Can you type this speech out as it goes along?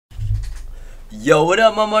Yo, what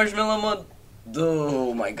up, my marshmallow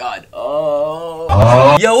oh my god.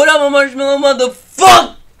 Yo, what up, my marshmallow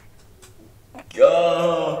motherfuck?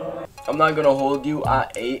 I'm not gonna hold you. I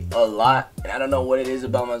ate a lot, and I don't know what it is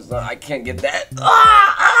about my son. I can't get that.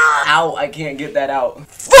 Ow, I can't get that out.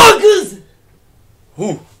 Fuckers!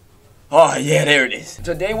 Whew. Oh, yeah, there it is.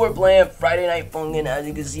 Today we're playing Friday Night Funkin'. As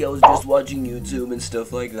you can see, I was just watching YouTube and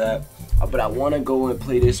stuff like that. But I want to go and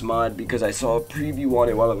play this mod because I saw a preview on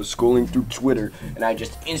it while I was scrolling through Twitter. And I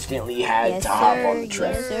just instantly had to hop on the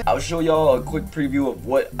track. I'll show y'all a quick preview of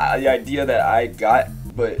what the idea that I got.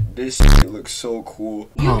 But this shit looks so cool.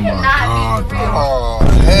 You cannot be real.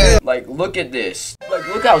 Oh, like, look at this. Like,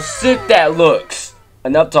 look how sick that looks.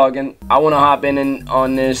 Enough talking. I want to hop in and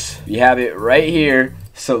on this. We have it right here.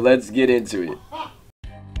 So let's get into it.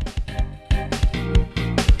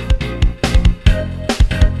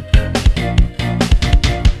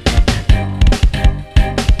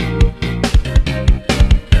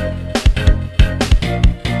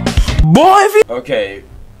 Boy, okay,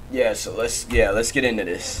 yeah, so let's get into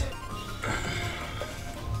this.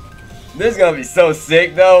 This is gonna be so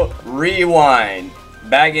sick though. Rewind,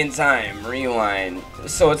 back in time, rewind.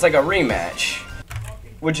 So it's like a rematch.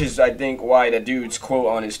 Which is, I think, why the dude's quote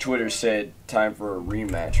on his Twitter said, time for a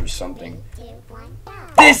rematch or something.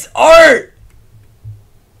 This art!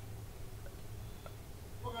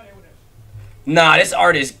 Nah, this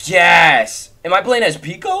art is gas. Am I playing as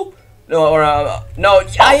Pico? No, or, no,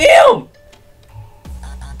 I am!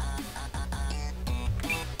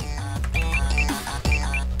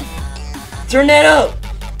 Turn that up!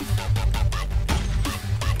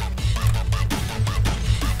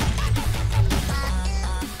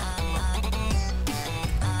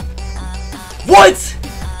 What?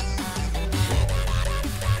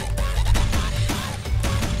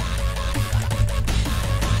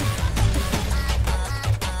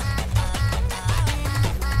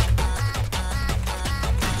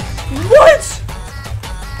 What?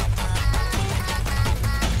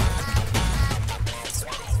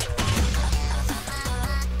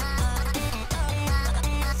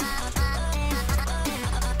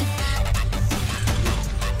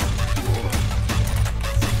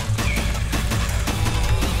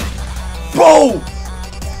 Bro!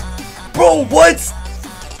 Bro, what?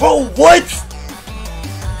 Bro, what?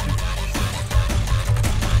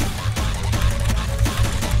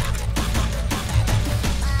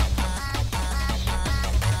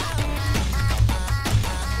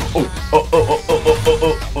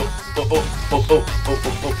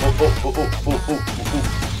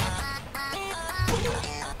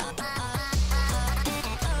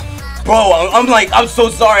 Bro, I'm like, I'm so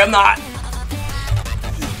sorry, I'm not.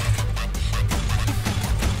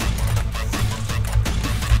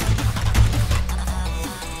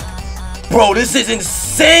 Bro, this is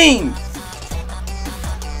insane!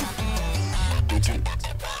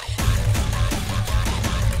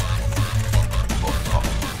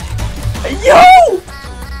 Yo!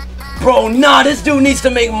 Bro, nah, this dude needs to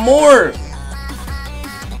make more!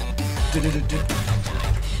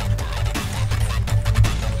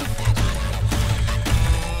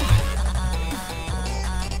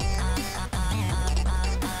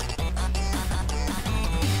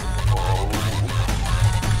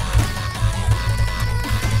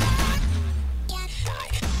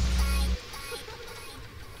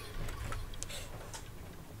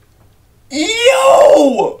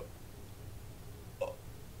 Yo!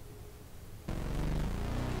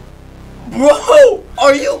 Bro,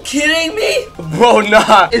 are you kidding me? Bro,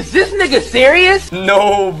 nah. Is this nigga serious?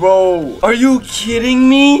 No, bro. Are you kidding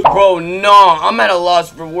me? Bro, nah. I'm at a loss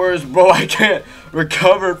for words, bro. I can't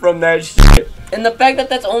recover from that shit. And the fact that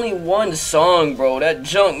that's only one song, bro. That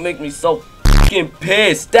junk makes me so fucking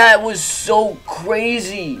pissed. That was so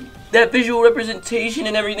crazy. That visual representation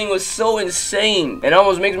and everything was so insane. And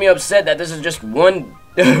almost makes me upset that this is just one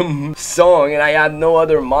song and I have no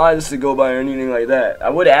other mods to go by or anything like that. I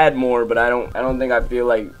would add more, but I don't feel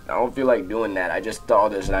like doing that. I just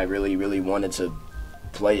thought this and I really wanted to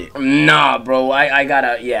play it. Nah, bro, I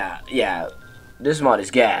gotta, yeah. This mod is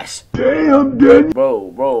gas. Damn, dude.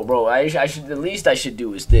 Bro. I should, the least I should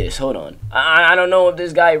do is this. Hold on. I don't know if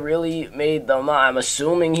this guy really made the mod. I'm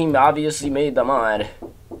assuming he obviously made the mod.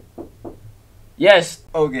 Yes.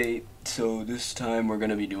 Okay, so this time we're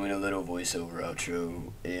gonna be doing a little voiceover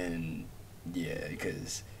outro, and yeah,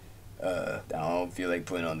 because I don't feel like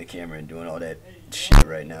putting on the camera and doing all that shit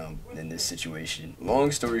right now in this situation.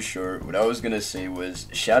 Long story short, what I was gonna say was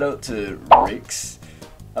shout out to Rix.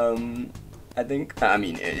 I think. I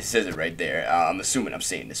mean, it says it right there. I'm assuming I'm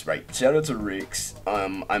saying this right. Shout out to Rix.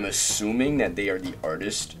 I'm assuming that they are the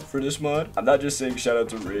artist for this mod. I'm not just saying shout out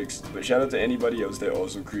to Rix, but shout out to anybody else that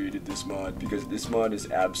also created this mod, because this mod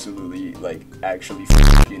is absolutely, like, actually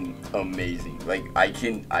fucking amazing. Like, I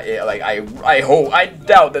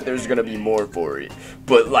doubt that there's gonna be more for it,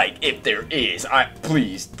 but like, if there is,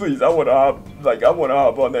 please, I wanna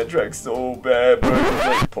hop on that track so bad, bro.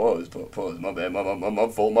 Like, pause, my bad, my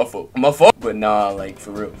fault. But nah, like,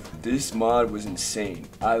 for real, this mod was insane.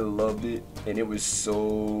 I loved it, and it was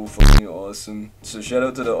so fucking awesome. So shout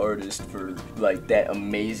out to the artist for, like, that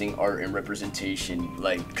amazing art and representation,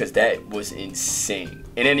 like, cause that was insane.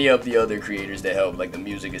 And any of the other creators that helped, like the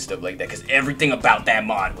music and stuff like that, cause everything about that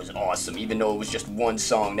mod was awesome. Even though it was just one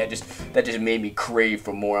song, that just made me crave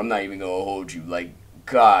for more. I'm not even gonna hold you, like,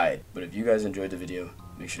 God. But if you guys enjoyed the video,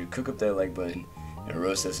 make sure to cook up that like button and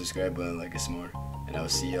roast that subscribe button like it's more. And I will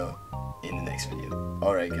see y'all in the next video.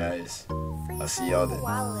 Alright guys, I'll see y'all then.